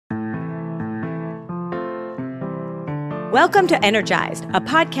Welcome to Energized, a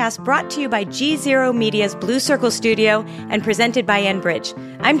podcast brought to you by GZERO Media's Blue Circle Studio and presented by Enbridge.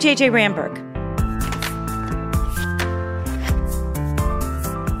 I'm JJ Ramberg.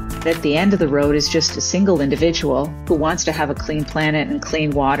 At the end of the road is just a single individual who wants to have a clean planet and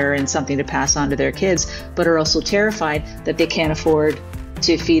clean water and something to pass on to their kids, but are also terrified that they can't afford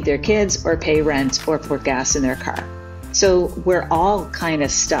to feed their kids or pay rent or put gas in their car. So we're all kind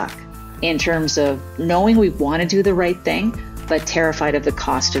of stuck in terms of knowing we want to do the right thing, but terrified of the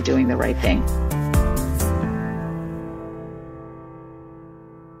cost of doing the right thing.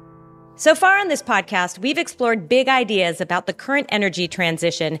 So far on this podcast, we've explored big ideas about the current energy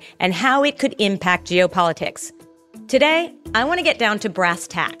transition and how it could impact geopolitics. Today, I want to get down to brass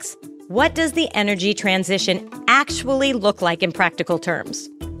tacks. What does the energy transition actually look like in practical terms?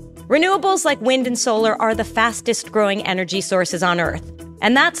 Renewables like wind and solar are the fastest growing energy sources on Earth.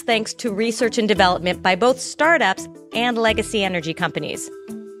 And that's thanks to research and development by both startups and legacy energy companies.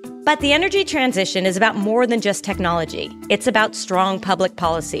 But the energy transition is about more than just technology. It's about strong public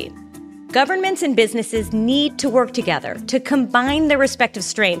policy. Governments and businesses need to work together to combine their respective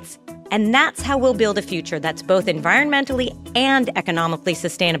strengths, and that's how we'll build a future that's both environmentally and economically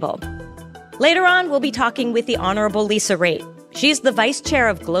sustainable. Later on, we'll be talking with the Honorable Lisa Raitt. She's the Vice Chair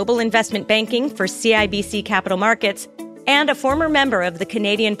of Global Investment Banking for CIBC Capital Markets and a former member of the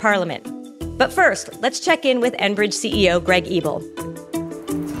Canadian Parliament. But first, let's check in with Enbridge CEO Greg Ebel.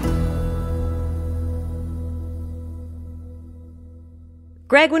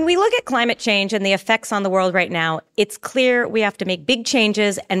 Greg, when we look at climate change and the effects on the world right now, it's clear we have to make big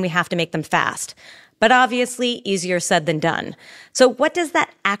changes and we have to make them fast. But obviously, easier said than done. So what does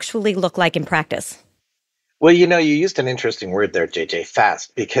that actually look like in practice? Well, you used an interesting word there, JJ,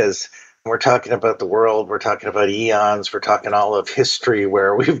 fast, because we're talking about the world, we're talking about eons, we're talking all of history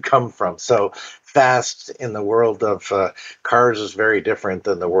where we've come from. So fast in the world of cars is very different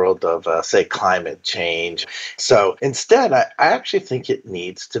than the world of, say, climate change. So instead, I actually think it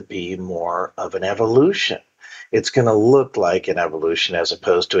needs to be more of an evolution. It's going to look like an evolution as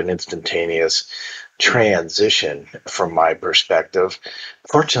opposed to an instantaneous transition from my perspective.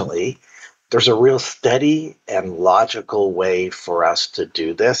 Fortunately, there's a real steady and logical way for us to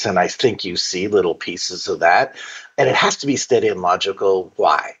do this, and I think you see little pieces of that. And it has to be steady and logical.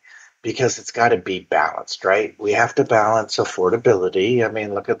 Why? Because it's got to be balanced, right? We have to balance affordability. I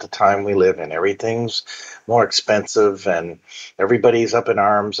mean, look at the time we live in. Everything's more expensive, and everybody's up in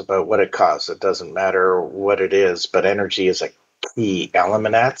arms about what it costs. It doesn't matter what it is, but energy is a key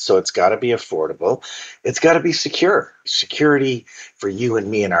element at, so it's got to be affordable. It's got to be secure. Security for you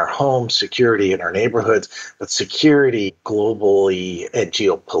and me in our homes, security in our neighborhoods, but security globally and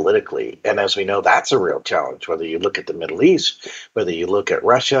geopolitically. And as we know, that's a real challenge, whether you look at the Middle East, whether you look at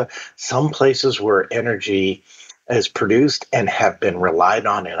Russia, some places where energy is produced and have been relied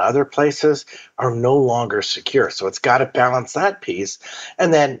on in other places are no longer secure. So it's got to balance that piece.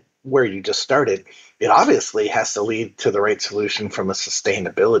 And then where you just started, it obviously has to lead to the right solution from a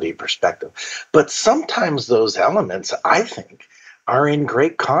sustainability perspective. But sometimes those elements, I think, are in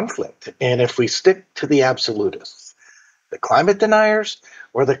great conflict. And if we stick to the absolutists, the climate deniers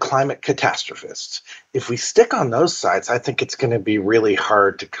or the climate catastrophists, if we stick on those sides, I think it's going to be really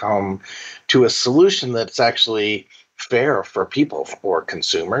hard to come to a solution that's actually fair for people, for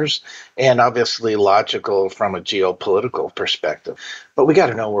consumers, and obviously logical from a geopolitical perspective. But we got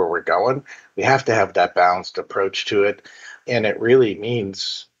to know where we're going. We have to have that balanced approach to it. And it really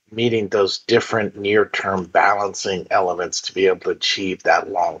means meeting those different near-term balancing elements to be able to achieve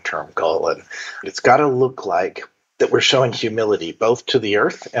that long-term goal. And it's got to look like that we're showing humility, both to the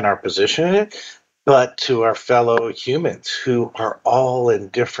earth and our position in it, but to our fellow humans who are all in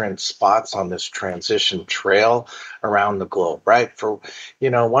different spots on this transition trail around the globe, right? For,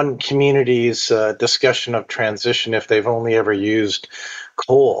 one community's discussion of transition, if they've only ever used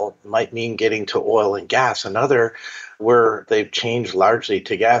coal, might mean getting to oil and gas. Another, where they've changed largely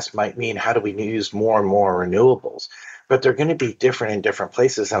to gas, might mean how do we use more and more renewables? But they're going to be different in different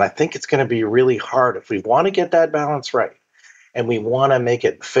places. And I think it's going to be really hard if we want to get that balance right, and we want to make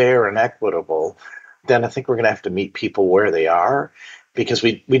it fair and equitable, then I think we're going to have to meet people where they are, because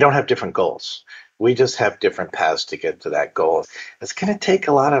we don't have different goals. We just have different paths to get to that goal. It's going to take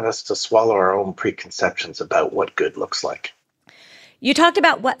a lot of us to swallow our own preconceptions about what good looks like. You talked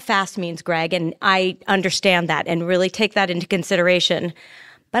about what fast means, Greg, and I understand that and really take that into consideration.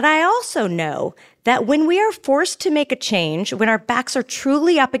 But I also know that when we are forced to make a change, when our backs are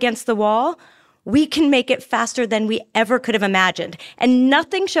truly up against the wall, we can make it faster than we ever could have imagined. And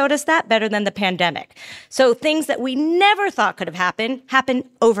nothing showed us that better than the pandemic. So things that we never thought could have happened, happen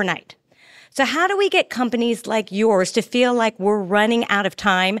overnight. So how do we get companies like yours to feel like we're running out of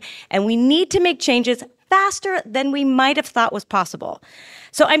time and we need to make changes faster than we might have thought was possible?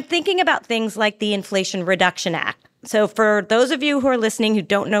 So I'm thinking about things like the Inflation Reduction Act. So for those of you who are listening who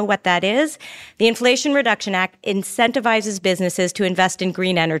don't know what that is, the Inflation Reduction Act incentivizes businesses to invest in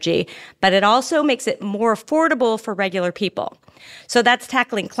green energy, but it also makes it more affordable for regular people. So that's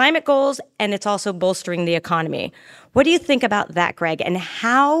tackling climate goals, and it's also bolstering the economy. What do you think about that, Greg? And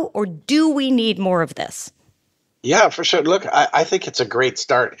how or do we need more of this? Yeah, for sure. Look, I think it's a great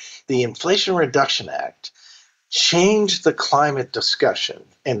start. The Inflation Reduction Act changed the climate discussion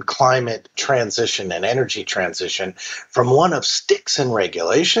and climate transition and energy transition from one of sticks and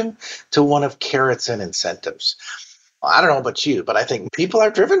regulation to one of carrots and incentives. Well, I don't know about you, but I think people are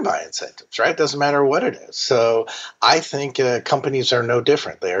driven by incentives, right? Doesn't matter what it is. So I think companies are no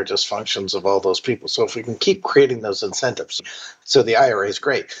different. They are just functions of all those people. So if we can keep creating those incentives, so the IRA is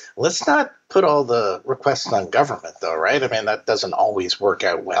great. Let's not put all the requests on government, though, right? I mean, that doesn't always work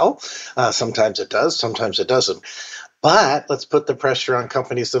out well. Sometimes it does, sometimes it doesn't. But let's put the pressure on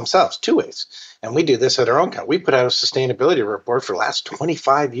companies themselves, two ways. And we do this at our own company. We put out a sustainability report for the last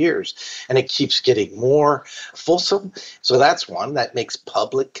 25 years, and it keeps getting more fulsome. So that's one that makes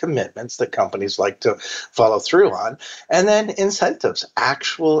public commitments that companies like to follow through on. And then incentives,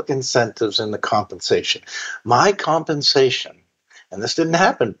 actual incentives in the compensation. My compensation, and this didn't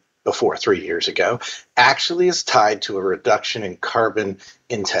happen before 3 years ago, actually is tied to a reduction in carbon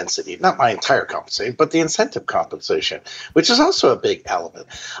intensity. Not my entire compensation, but the incentive compensation, which is also a big element.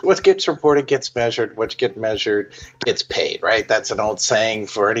 What gets reported gets measured. What gets measured gets paid, right? That's an old saying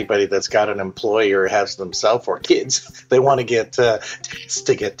for anybody that's got an employee or has themselves or kids. They want to get tasks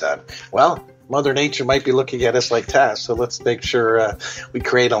to get done. Well, Mother Nature might be looking at us like tasks, so let's make sure we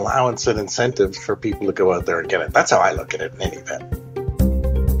create allowance and incentives for people to go out there and get it. That's how I look at it in any event.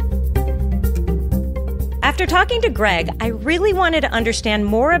 After talking to Greg, I really wanted to understand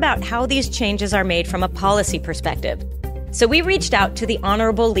more about how these changes are made from a policy perspective. So we reached out to the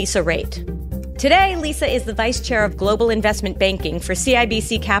Honorable Lisa Raitt. Today, Lisa is the Vice Chair of Global Investment Banking for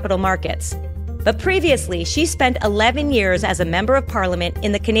CIBC Capital Markets. But previously, she spent 11 years as a Member of Parliament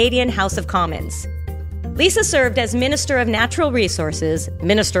in the Canadian House of Commons. Lisa served as Minister of Natural Resources,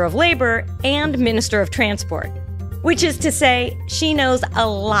 Minister of Labour, and Minister of Transport, which is to say, she knows a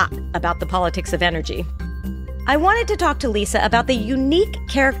lot about the politics of energy. I wanted to talk to Lisa about the unique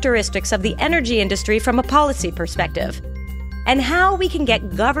characteristics of the energy industry from a policy perspective, and how we can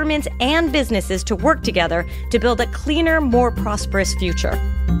get governments and businesses to work together to build a cleaner, more prosperous future.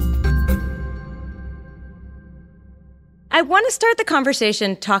 I want to start the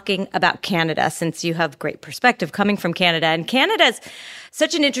conversation talking about Canada, since you have great perspective coming from Canada. And Canada's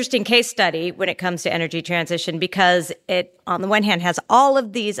such an interesting case study when it comes to energy transition because it, on the one hand, has all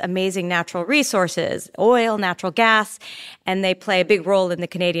of these amazing natural resources, oil, natural gas, and they play a big role in the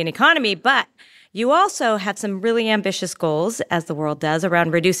Canadian economy. But you also have some really ambitious goals, as the world does,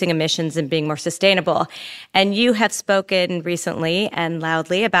 around reducing emissions and being more sustainable. And you have spoken recently and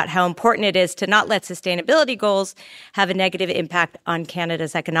loudly about how important it is to not let sustainability goals have a negative impact on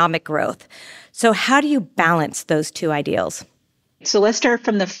Canada's economic growth. So how do you balance those two ideals? So let's start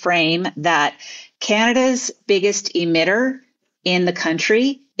from the frame that Canada's biggest emitter in the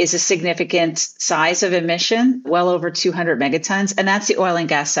country is a significant size of emission, well over 200 megatons, and that's the oil and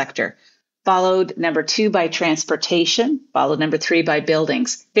gas sector. Followed number 2 by transportation, followed number 3 by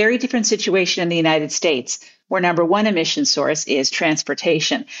buildings. Very different situation in the United States, where number 1 emission source is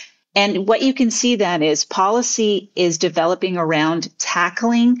transportation. And what you can see then is policy is developing around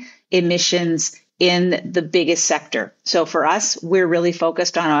tackling emissions in the biggest sector. So for us, we're really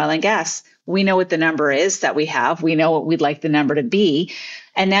focused on oil and gas. We know what the number is that we have. We know what we'd like the number to be.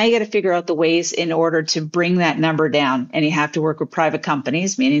 And now you got to figure out the ways in order to bring that number down. And you have to work with private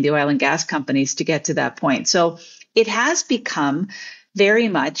companies, meaning the oil and gas companies, to get to that point. So it has become very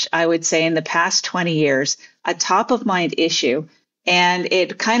much, I would say, in the past 20 years, a top of mind issue. And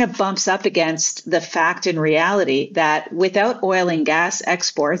it kind of bumps up against the fact and reality that without oil and gas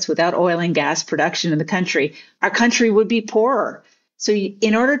exports, without oil and gas production in the country, our country would be poorer. So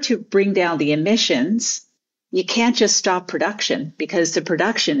in order to bring down the emissions, you can't just stop production because the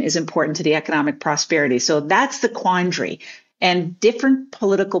production is important to the economic prosperity. So that's the quandary. And different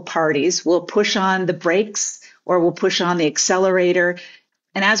political parties will push on the brakes or will push on the accelerator.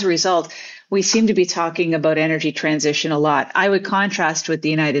 And as a result, we seem to be talking about energy transition a lot. I would contrast with the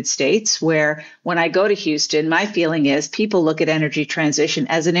United States, where when I go to Houston, my feeling is people look at energy transition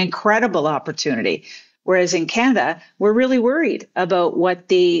as an incredible opportunity. Whereas in Canada, we're really worried about what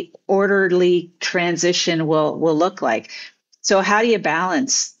the orderly transition will look like. So how do you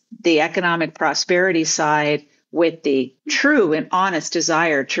balance the economic prosperity side with the true and honest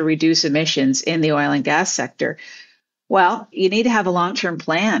desire to reduce emissions in the oil and gas sector, well, you need to have a long-term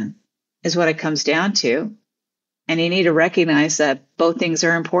plan, is what it comes down to. And you need to recognize that both things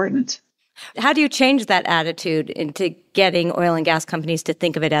are important. How do you change that attitude into getting oil and gas companies to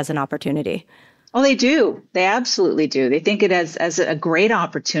think of it as an opportunity? Oh, they do. They absolutely do. They think it as a great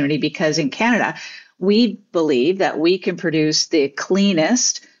opportunity because in Canada, we believe that we can produce the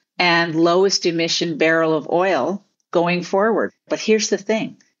cleanest and lowest emission barrel of oil going forward. But here's the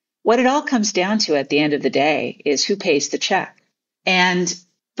thing. What it all comes down to at the end of the day is who pays the check. And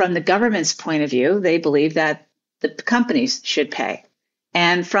from the government's point of view, they believe that the companies should pay.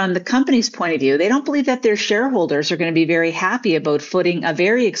 And from the company's point of view, they don't believe that their shareholders are going to be very happy about footing a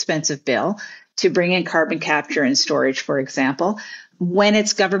very expensive bill to bring in carbon capture and storage, for example, when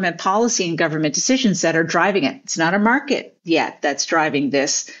it's government policy and government decisions that are driving it. It's not a market yet that's driving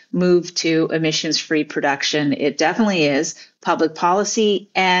this move to emissions-free production. It definitely is public policy.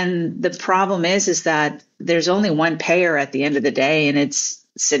 And the problem is that there's only one payer at the end of the day, and it's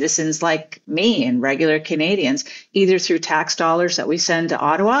citizens like me and regular Canadians, either through tax dollars that we send to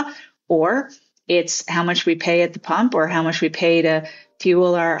Ottawa, or it's how much we pay at the pump, or how much we pay to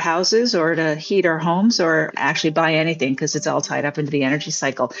fuel our houses or to heat our homes or actually buy anything, because it's all tied up into the energy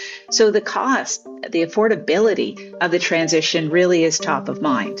cycle. So the cost, the affordability of the transition really is top of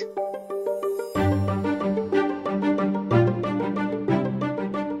mind.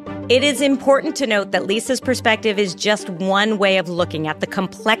 It is important to note that Lisa's perspective is just one way of looking at the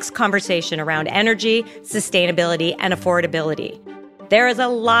complex conversation around energy, sustainability, and affordability. There is a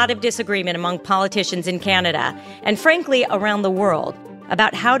lot of disagreement among politicians in Canada, and frankly, around the world,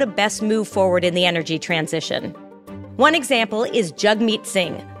 about how to best move forward in the energy transition. One example is Jagmeet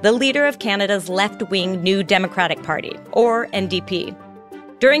Singh, the leader of Canada's left-wing New Democratic Party, or NDP.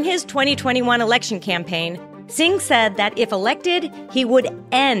 During his 2021 election campaign, Singh said that if elected, he would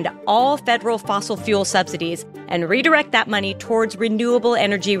end all federal fossil fuel subsidies and redirect that money towards renewable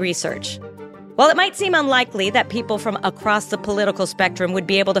energy research. While it might seem unlikely that people from across the political spectrum would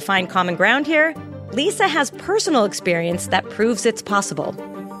be able to find common ground here, Lisa has personal experience that proves it's possible.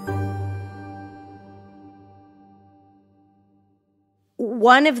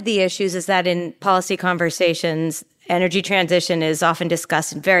 One of the issues is that in policy conversations, energy transition is often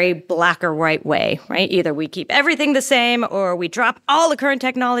discussed in a very black or white way, right? Either we keep everything the same or we drop all the current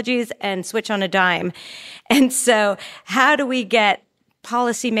technologies and switch on a dime. And so how do we get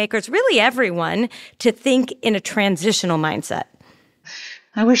policymakers, really everyone, to think in a transitional mindset?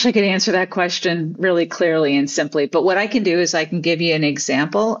 I wish I could answer that question really clearly and simply, but what I can do is I can give you an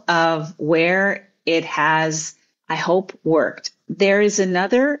example of where it has, I hope, worked. There is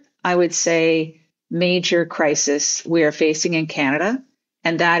another, I would say, major crisis we are facing in Canada,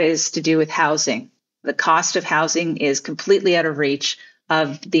 and that is to do with housing. The cost of housing is completely out of reach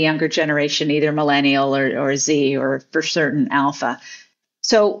of the younger generation, either millennial or Z, or for certain alpha.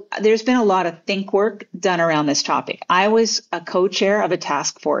 So there's been a lot of think work done around this topic. I was a co-chair of a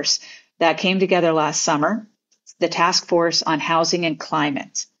task force that came together last summer, the Task Force on Housing and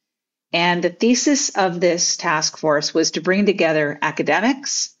Climate. And the thesis of this task force was to bring together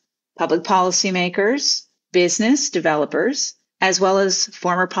academics, public policymakers, business developers, as well as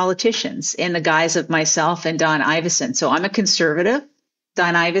former politicians in the guise of myself and Don Iveson. So I'm a conservative.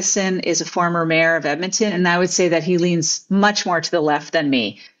 Don Iveson is a former mayor of Edmonton, and I would say that he leans much more to the left than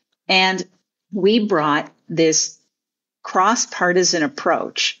me. And we brought this cross-partisan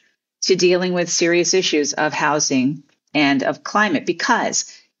approach to dealing with serious issues of housing and of climate,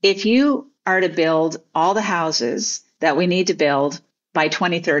 because if you are to build all the houses that we need to build by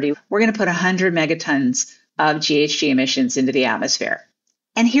 2030, we're going to put 100 megatons of GHG emissions into the atmosphere.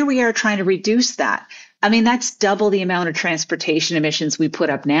 And here we are trying to reduce that. I mean, that's double the amount of transportation emissions we put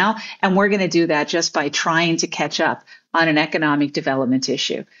up now. And we're going to do that just by trying to catch up on an economic development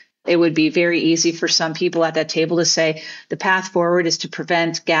issue. It would be very easy for some people at that table to say the path forward is to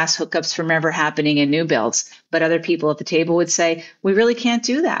prevent gas hookups from ever happening in new builds. But other people at the table would say, we really can't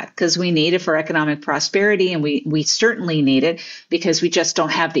do that because we need it for economic prosperity. And we certainly need it because we just don't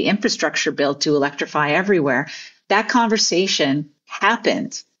have the infrastructure built to electrify everywhere. That conversation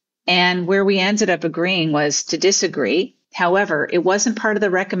happened. And where we ended up agreeing was to disagree. However, it wasn't part of the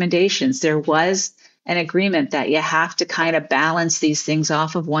recommendations. There was an agreement that you have to kind of balance these things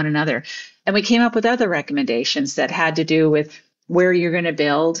off of one another. And we came up with other recommendations that had to do with where you're going to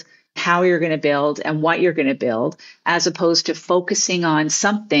build, how you're going to build, and what you're going to build, as opposed to focusing on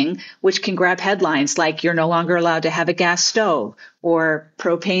something which can grab headlines like you're no longer allowed to have a gas stove or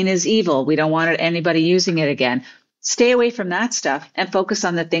propane is evil. We don't want anybody using it again. stay away from that stuff and focus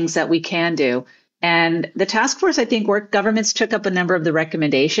on the things that we can do. And the task force, I think, worked. Governments took up a number of the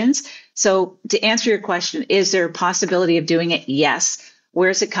recommendations. So to answer your question, is there a possibility of doing it? Yes.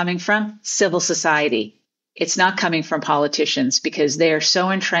 Where is it coming from? Civil society. It's not coming from politicians because they are so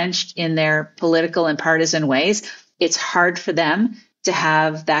entrenched in their political and partisan ways. It's hard for them to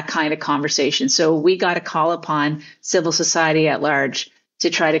have that kind of conversation. So we got to call upon civil society at large to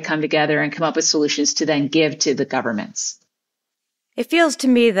try to come together and come up with solutions to then give to the governments. It feels to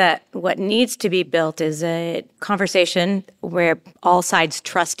me that what needs to be built is a conversation where all sides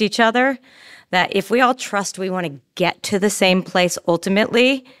trust each other, that if we all trust we want to get to the same place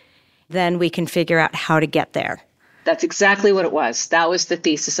ultimately, then we can figure out how to get there. That's exactly what it was. That was the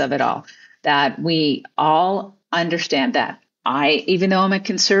thesis of it all, that we all understand that. Even though I'm a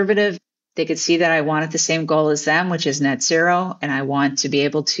conservative, they could see that I wanted the same goal as them, which is net zero, and I want to be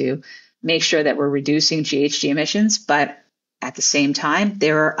able to make sure that we're reducing GHG emissions. But at the same time,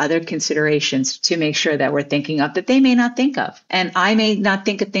 there are other considerations to make sure that we're thinking of that they may not think of. And I may not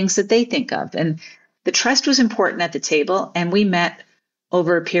think of things that they think of. And the trust was important at the table. And we met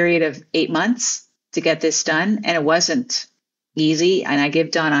over a period of 8 months to get this done. And it wasn't easy. And I give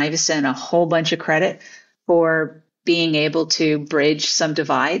Don Iveson a whole bunch of credit for being able to bridge some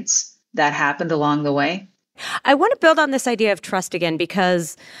divides that happened along the way. I want to build on this idea of trust again,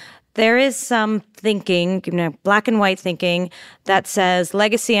 because there is some thinking, black and white thinking, that says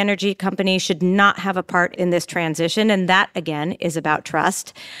legacy energy companies should not have a part in this transition. And that, again, is about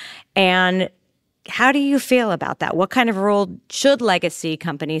trust. And how do you feel about that? What kind of role should legacy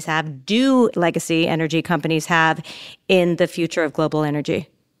companies have? Do legacy energy companies have in the future of global energy?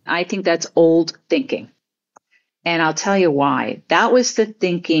 I think that's old thinking. And I'll tell you why. That was the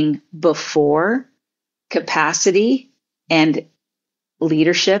thinking before capacity and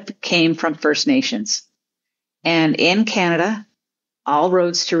leadership came from First Nations. And in Canada, all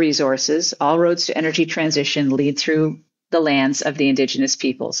roads to resources, all roads to energy transition lead through the lands of the Indigenous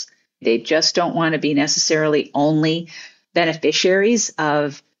peoples. They just don't want to be necessarily only beneficiaries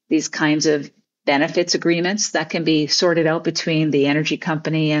of these kinds of benefits agreements that can be sorted out between the energy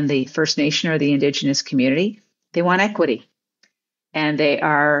company and the First Nation or the Indigenous community. They want equity. And they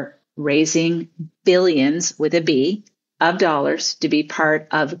are raising billions with a B of dollars to be part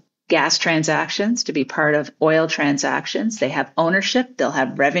of gas transactions, to be part of oil transactions. They have ownership. They'll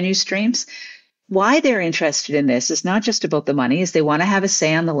have revenue streams. Why they're interested in this is not just about the money, is they want to have a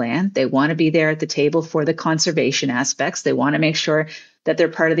say on the land. They want to be there at the table for the conservation aspects. They want to make sure that they're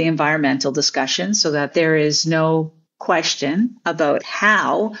part of the environmental discussion so that there is no question about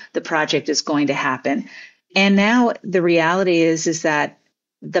how the project is going to happen. And now the reality is that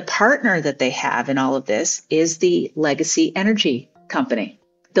the partner that they have in all of this is the legacy energy company.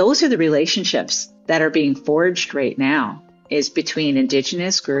 Those are the relationships that are being forged right now, is between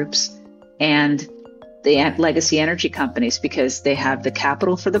Indigenous groups and the legacy energy companies, because they have the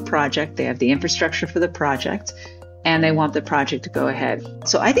capital for the project, they have the infrastructure for the project, and they want the project to go ahead.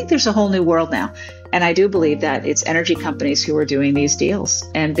 So I think there's a whole new world now. And I do believe that it's energy companies who are doing these deals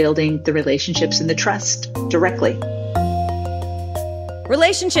and building the relationships and the trust directly.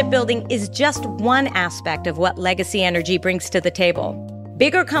 Relationship building is just one aspect of what legacy energy brings to the table.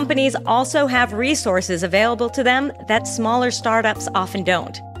 Bigger companies also have resources available to them that smaller startups often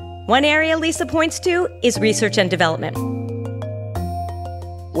don't. One area Lisa points to is research and development.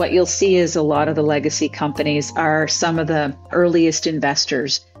 What you'll see is a lot of the legacy companies are some of the earliest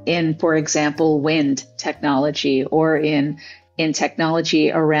investors in, for example, wind technology, or in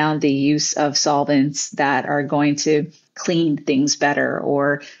technology around the use of solvents that are going to clean things better,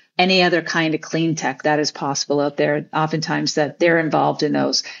 or any other kind of clean tech that is possible out there. Oftentimes that they're involved in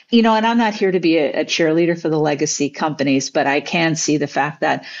those. And I'm not here to be a cheerleader for the legacy companies, but I can see the fact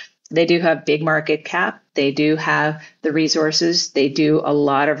that they do have big market cap. They do have the resources. They do a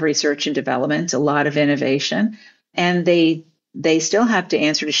lot of research and development, a lot of innovation, and they still have to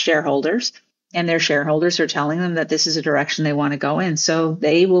answer to shareholders, and their shareholders are telling them that this is a direction they want to go in. So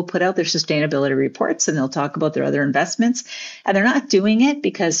they will put out their sustainability reports and they'll talk about their other investments. And they're not doing it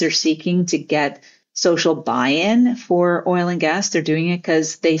because they're seeking to get social buy-in for oil and gas. They're doing it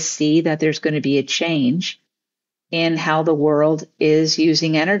because they see that there's going to be a change in how the world is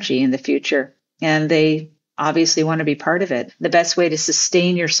using energy in the future. And they obviously want to be part of it. The best way to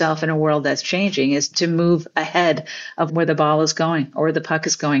sustain yourself in a world that's changing is to move ahead of where the ball is going, or the puck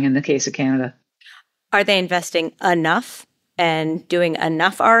is going in the case of Canada. Are they investing enough and doing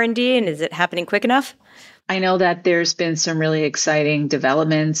enough R&D, and is it happening quick enough? I know that there's been some really exciting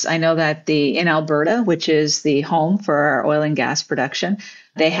developments. I know that in Alberta, which is the home for our oil and gas production,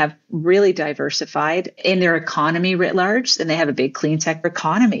 they have really diversified in their economy writ large, and they have a big clean tech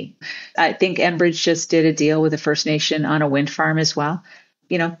economy. I think Enbridge just did a deal with a First Nation on a wind farm as well.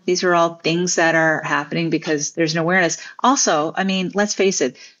 These are all things that are happening because there's an awareness. Also, I mean, let's face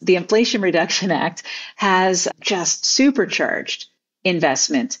it, the Inflation Reduction Act has just supercharged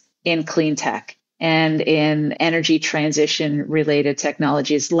investment in clean tech and in energy transition related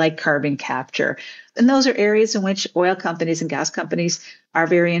technologies like carbon capture. And those are areas in which oil companies and gas companies are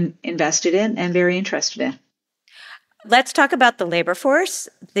very invested in and very interested in. Let's talk about the labor force.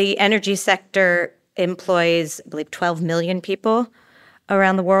 The energy sector employs, I believe, 12 million people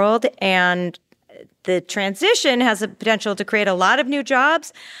around the world. And the transition has the potential to create a lot of new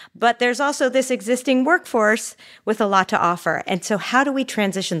jobs, but there's also this existing workforce with a lot to offer. And so how do we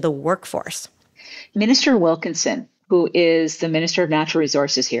transition the workforce? Minister Wilkinson, who is the Minister of Natural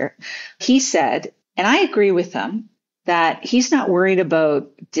Resources here, he said, and I agree with him, that he's not worried about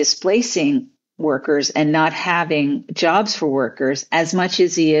displacing workers and not having jobs for workers as much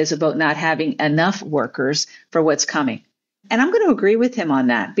as he is about not having enough workers for what's coming. And I'm going to agree with him on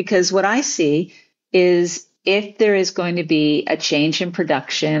that, because what I see is if there is going to be a change in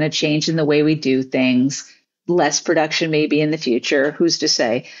production, a change in the way we do things, less production maybe in the future, who's to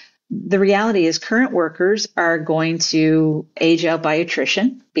say? The reality is current workers are going to age out by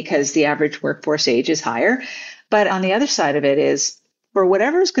attrition because the average workforce age is higher. But on the other side of it is for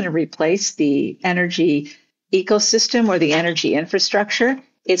whatever is going to replace the energy ecosystem or the energy infrastructure,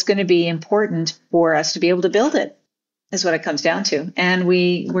 it's going to be important for us to be able to build it, is what it comes down to. And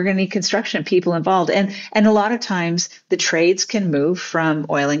we're going to need construction people involved. And a lot of times the trades can move from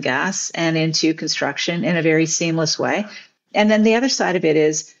oil and gas and into construction in a very seamless way. And then the other side of it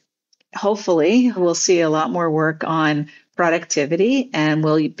is hopefully we'll see a lot more work on productivity and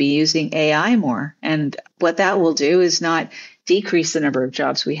we'll be using AI more. And what that will do is not decrease the number of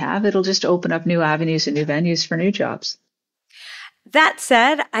jobs we have. It'll just open up new avenues and new venues for new jobs. That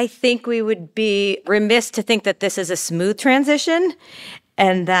said, I think we would be remiss to think that this is a smooth transition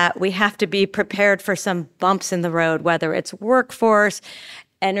and that we have to be prepared for some bumps in the road, whether it's workforce,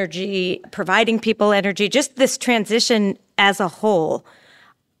 energy, providing people energy, just this transition as a whole,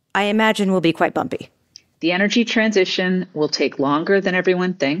 I imagine will be quite bumpy. The energy transition will take longer than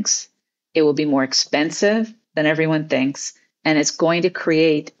everyone thinks. It will be more expensive than everyone thinks. And it's going to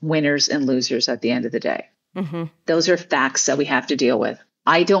create winners and losers at the end of the day. Mm-hmm. Those are facts that we have to deal with.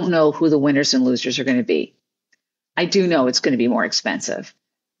 I don't know who the winners and losers are going to be. I do know it's going to be more expensive.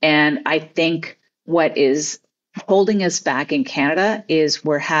 And I think what is holding us back in Canada is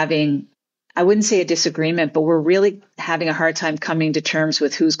we're having, I wouldn't say a disagreement, but we're really having a hard time coming to terms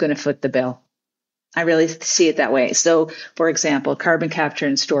with who's going to foot the bill. I really see it that way. So, for example, carbon capture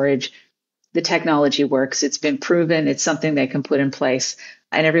and storage, the technology works. It's been proven. It's something they can put in place.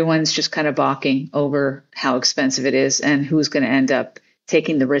 And everyone's just kind of balking over how expensive it is and who's going to end up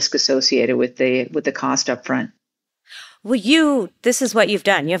taking the risk associated with the cost up front. Well, this is what you've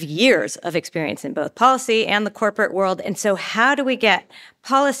done. You have years of experience in both policy and the corporate world. And so how do we get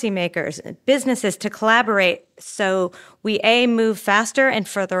policymakers and businesses to collaborate so we, A, move faster and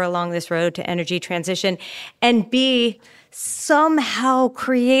further along this road to energy transition, and B, somehow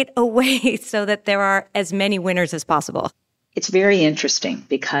create a way so that there are as many winners as possible? It's very interesting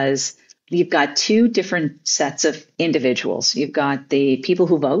because you've got two different sets of individuals. You've got the people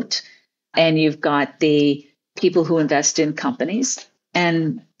who vote and you've got the people who invest in companies.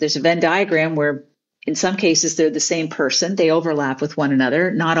 And there's a Venn diagram where in some cases they're the same person. They overlap with one another.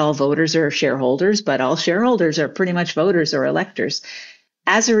 Not all voters are shareholders, but all shareholders are pretty much voters or electors.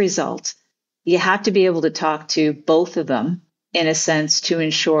 As a result, you have to be able to talk to both of them in a sense to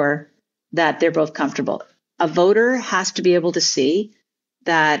ensure that they're both comfortable. A voter has to be able to see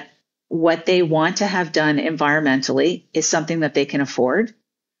that what they want to have done environmentally is something that they can afford.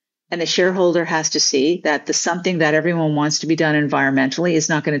 And the shareholder has to see that the something that everyone wants to be done environmentally is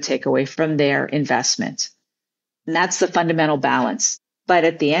not going to take away from their investment. And that's the fundamental balance. But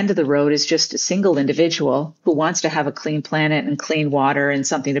at the end of the road is just a single individual who wants to have a clean planet and clean water and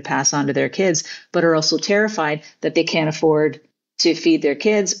something to pass on to their kids, but are also terrified that they can't afford to feed their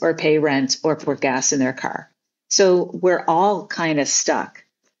kids or pay rent or put gas in their car. So we're all kind of stuck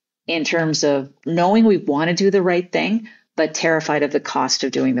in terms of knowing we want to do the right thing, but terrified of the cost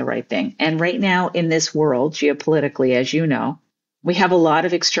of doing the right thing. And right now in this world, geopolitically, as you know, we have a lot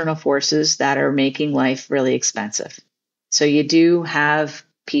of external forces that are making life really expensive. So you do have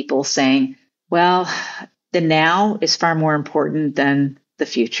people saying, well, the now is far more important than the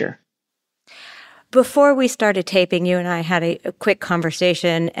future. Before we started taping, you and I had a quick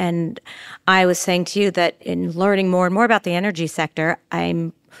conversation, and I was saying to you that in learning more and more about the energy sector,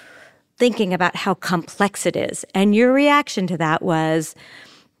 I'm thinking about how complex it is. And your reaction to that was,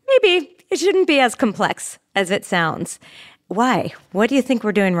 maybe it shouldn't be as complex as it sounds. Why? What do you think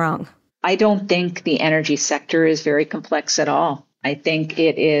we're doing wrong? I don't think the energy sector is very complex at all. I think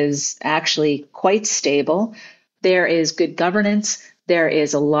it is actually quite stable. There is good governance. There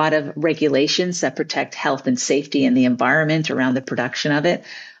is a lot of regulations that protect health and safety and the environment around the production of it.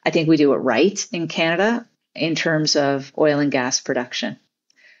 I think we do it right in Canada in terms of oil and gas production.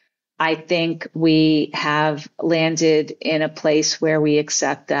 I think we have landed in a place where we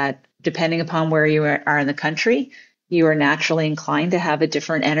accept that depending upon where you are in the country, you are naturally inclined to have a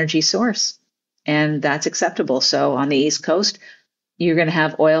different energy source. And that's acceptable. So on the East Coast, you're going to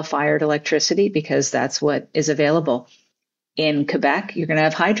have oil-fired electricity because that's what is available. In Quebec, you're going to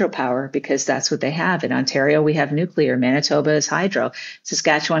have hydropower because that's what they have. In Ontario, we have nuclear. Manitoba is hydro.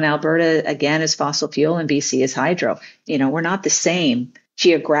 Saskatchewan, Alberta, again, is fossil fuel, and BC is hydro. We're not the same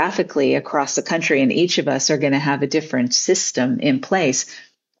geographically across the country, and each of us are going to have a different system in place.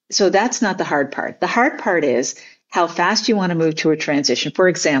 So that's not the hard part. The hard part is how fast you want to move to a transition. For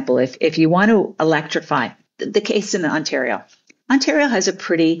example, if you want to electrify, the case in Ontario has a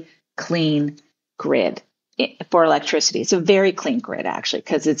pretty clean grid for electricity. It's a very clean grid, actually,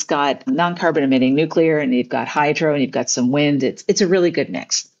 because it's got non-carbon emitting nuclear, and you've got hydro, and you've got some wind. It's a really good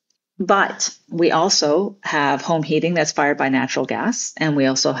mix. But we also have home heating that's fired by natural gas, and we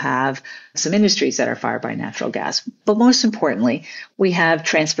also have some industries that are fired by natural gas. But most importantly, we have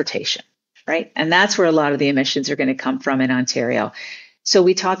transportation, right? And that's where a lot of the emissions are going to come from in Ontario. So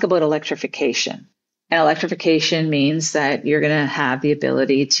we talk about electrification. And electrification means that you're going to have the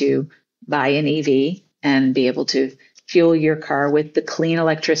ability to buy an EV and be able to fuel your car with the clean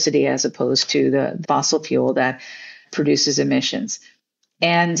electricity as opposed to the fossil fuel that produces emissions.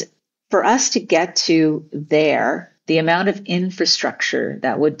 And for us to get to there, the amount of infrastructure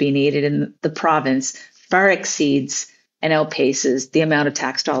that would be needed in the province far exceeds and outpaces the amount of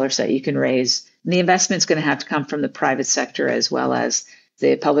tax dollars that you can raise. And the investment's going to have to come from the private sector as well as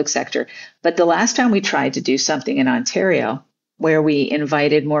the public sector. But the last time we tried to do something in Ontario where we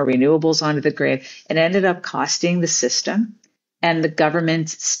invited more renewables onto the grid, it ended up costing the system, and the government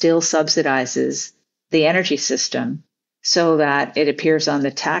still subsidizes the energy system so that it appears on the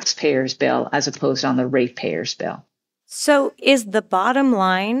taxpayer's bill as opposed on the ratepayer's bill. So is the bottom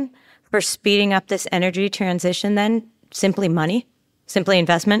line for speeding up this energy transition then simply money, simply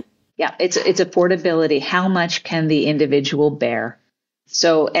investment? Yeah, it's affordability. How much can the individual bear?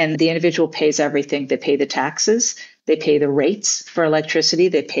 So, and the individual pays everything. They pay the taxes, they pay the rates for electricity,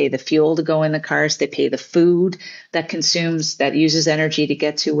 they pay the fuel to go in the cars, they pay the food that uses energy to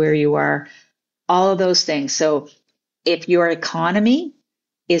get to where you are, all of those things. So if your economy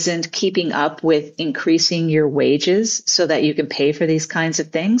isn't keeping up with increasing your wages so that you can pay for these kinds of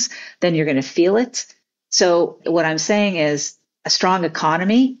things, then you're going to feel it. So what I'm saying is a strong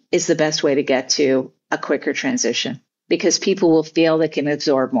economy is the best way to get to a quicker transition because people will feel they can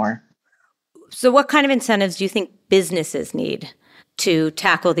absorb more. So what kind of incentives do you think businesses need to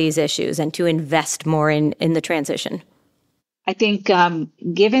tackle these issues and to invest more in the transition? I think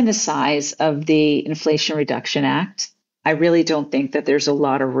given the size of the Inflation Reduction Act, I really don't think that there's a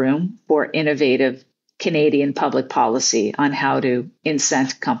lot of room for innovative Canadian public policy on how to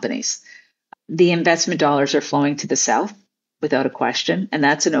incent companies. The investment dollars are flowing to the South without a question, and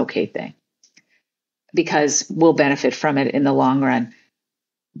that's an okay thing because we'll benefit from it in the long run.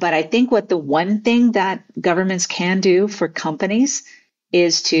 But I think what the one thing that governments can do for companies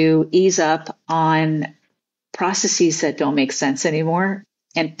is to ease up on processes that don't make sense anymore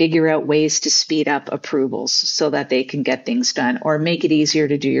and figure out ways to speed up approvals so that they can get things done, or make it easier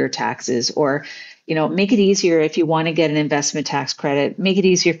to do your taxes, or make it easier if you want to get an investment tax credit, make it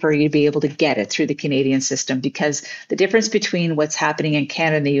easier for you to be able to get it through the Canadian system, because the difference between what's happening in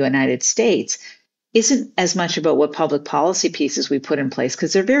Canada and the United States isn't as much about what public policy pieces we put in place,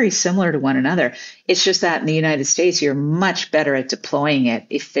 because they're very similar to one another. It's just that in the United States, you're much better at deploying it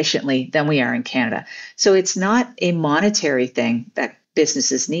efficiently than we are in Canada. So it's not a monetary thing that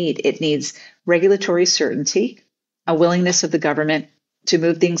businesses need. It needs regulatory certainty, a willingness of the government to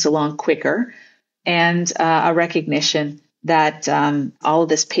move things along quicker, and a recognition that all of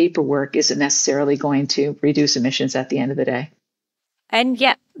this paperwork isn't necessarily going to reduce emissions at the end of the day. And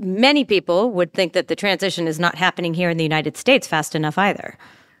yet, many people would think that the transition is not happening here in the United States fast enough either.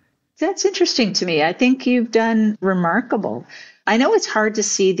 That's interesting to me. I think you've done remarkable. I know it's hard to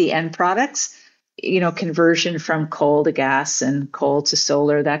see the end products, conversion from coal to gas and coal to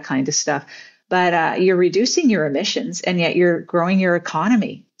solar, that kind of stuff. but you're reducing your emissions and yet you're growing your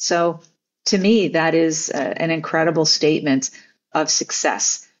economy. So to me, that is an incredible statement of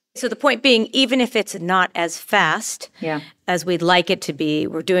success. So the point being, even if it's not as fast as we'd like it to be,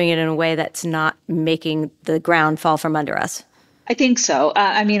 we're doing it in a way that's not making the ground fall from under us. I think so.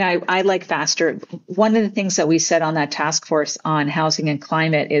 I like faster. One of the things that we said on that task force on housing and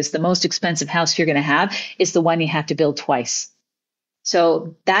climate is the most expensive house you're going to have is the one you have to build twice.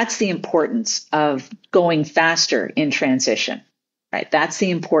 So that's the importance of going faster in transition. Right. That's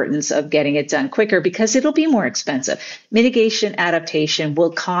the importance of getting it done quicker because it'll be more expensive. Mitigation adaptation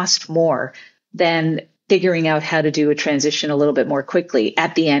will cost more than figuring out how to do a transition a little bit more quickly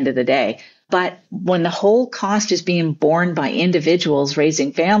at the end of the day. But when the whole cost is being borne by individuals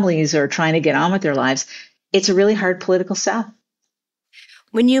raising families or trying to get on with their lives, it's a really hard political sell.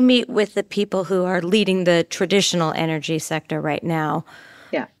 When you meet with the people who are leading the traditional energy sector right now,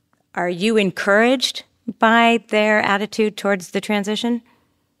 are you encouraged by their attitude towards the transition?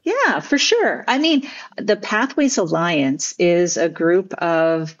 Yeah, for sure. The Pathways Alliance is a group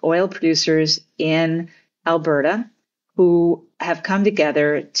of oil producers in Alberta who have come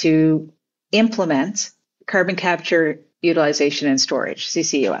together to implement carbon capture, utilization, and storage,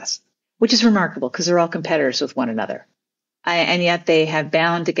 CCUS, which is remarkable because they're all competitors with one another. And yet they have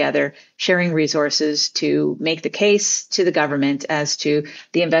bound together, sharing resources to make the case to the government as to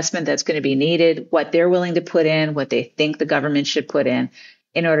the investment that's going to be needed, what they're willing to put in, what they think the government should put in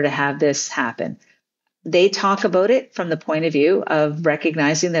order to have this happen. They talk about it from the point of view of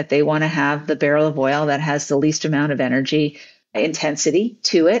recognizing that they want to have the barrel of oil that has the least amount of energy intensity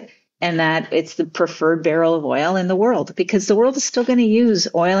to it, and that it's the preferred barrel of oil in the world because the world is still going to use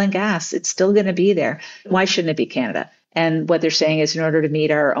oil and gas. It's still going to be there. Why shouldn't it be Canada? And what they're saying is in order to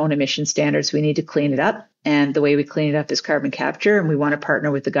meet our own emission standards, we need to clean it up. And the way we clean it up is carbon capture. And we want to partner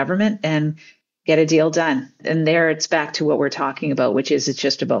with the government and get a deal done. And there it's back to what we're talking about, which is it's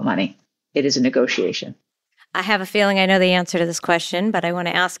just about money. It is a negotiation. I have a feeling I know the answer to this question, but I want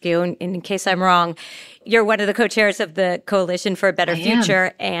to ask you, in case I'm wrong, you're one of the co-chairs of the Coalition for a Better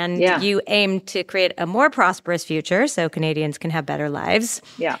Future, and you aim to create a more prosperous future so Canadians can have better lives.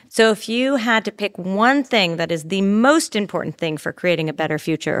 Yeah. So if you had to pick one thing that is the most important thing for creating a better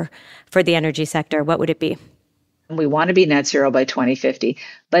future for the energy sector, what would it be? We want to be net zero by 2050.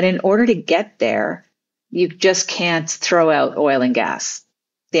 But in order to get there, you just can't throw out oil and gas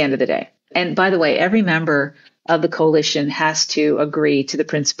at the end of the day. And by the way, every member of the coalition has to agree to the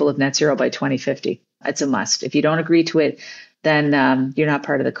principle of net zero by 2050. It's a must. If you don't agree to it, then you're not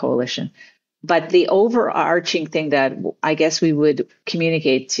part of the coalition. But the overarching thing that I guess we would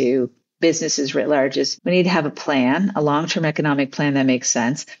communicate to businesses writ large is we need to have a plan, a long-term economic plan that makes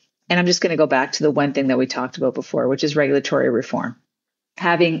sense. And I'm just going to go back to the one thing that we talked about before, which is regulatory reform.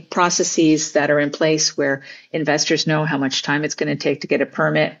 Having processes that are in place where investors know how much time it's going to take to get a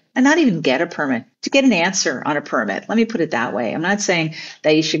permit, and not even get a permit, to get an answer on a permit. Let me put it that way. I'm not saying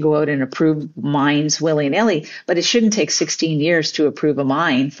that you should go out and approve mines willy-nilly, but it shouldn't take 16 years to approve a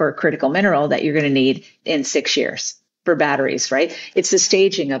mine for a critical mineral that you're going to need in 6 years for batteries, right? It's the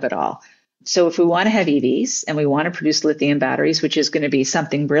staging of it all. So if we want to have EVs and we want to produce lithium batteries, which is going to be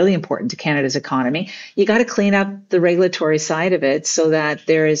something really important to Canada's economy, you got to clean up the regulatory side of it so that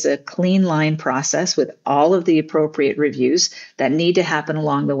there is a clean line process with all of the appropriate reviews that need to happen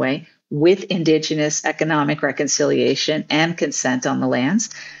along the way with Indigenous economic reconciliation and consent on the lands.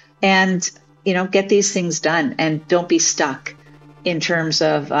 And, get these things done and don't be stuck in terms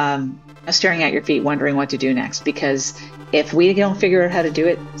of staring at your feet, wondering what to do next, because if we don't figure out how to do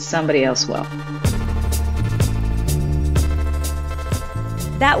it, somebody else will.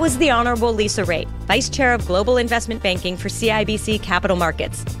 That was the Honorable Lisa Raitt, Vice Chair of Global Investment Banking for CIBC Capital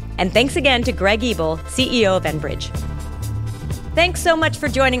Markets. And thanks again to Greg Ebel, CEO of Enbridge. Thanks so much for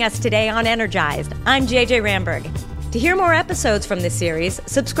joining us today on Energized. I'm JJ Ramberg. To hear more episodes from this series,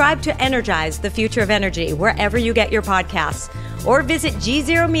 subscribe to Energize, the Future of Energy, wherever you get your podcasts, or visit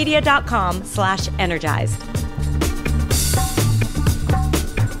gzeromedia.com/energized.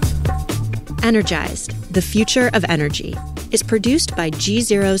 Energized, the Future of Energy, is produced by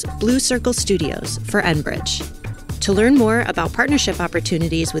GZERO's Blue Circle Studios for Enbridge. To learn more about partnership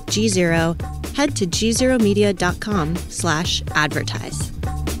opportunities with GZERO, head to gzeromedia.com/advertise.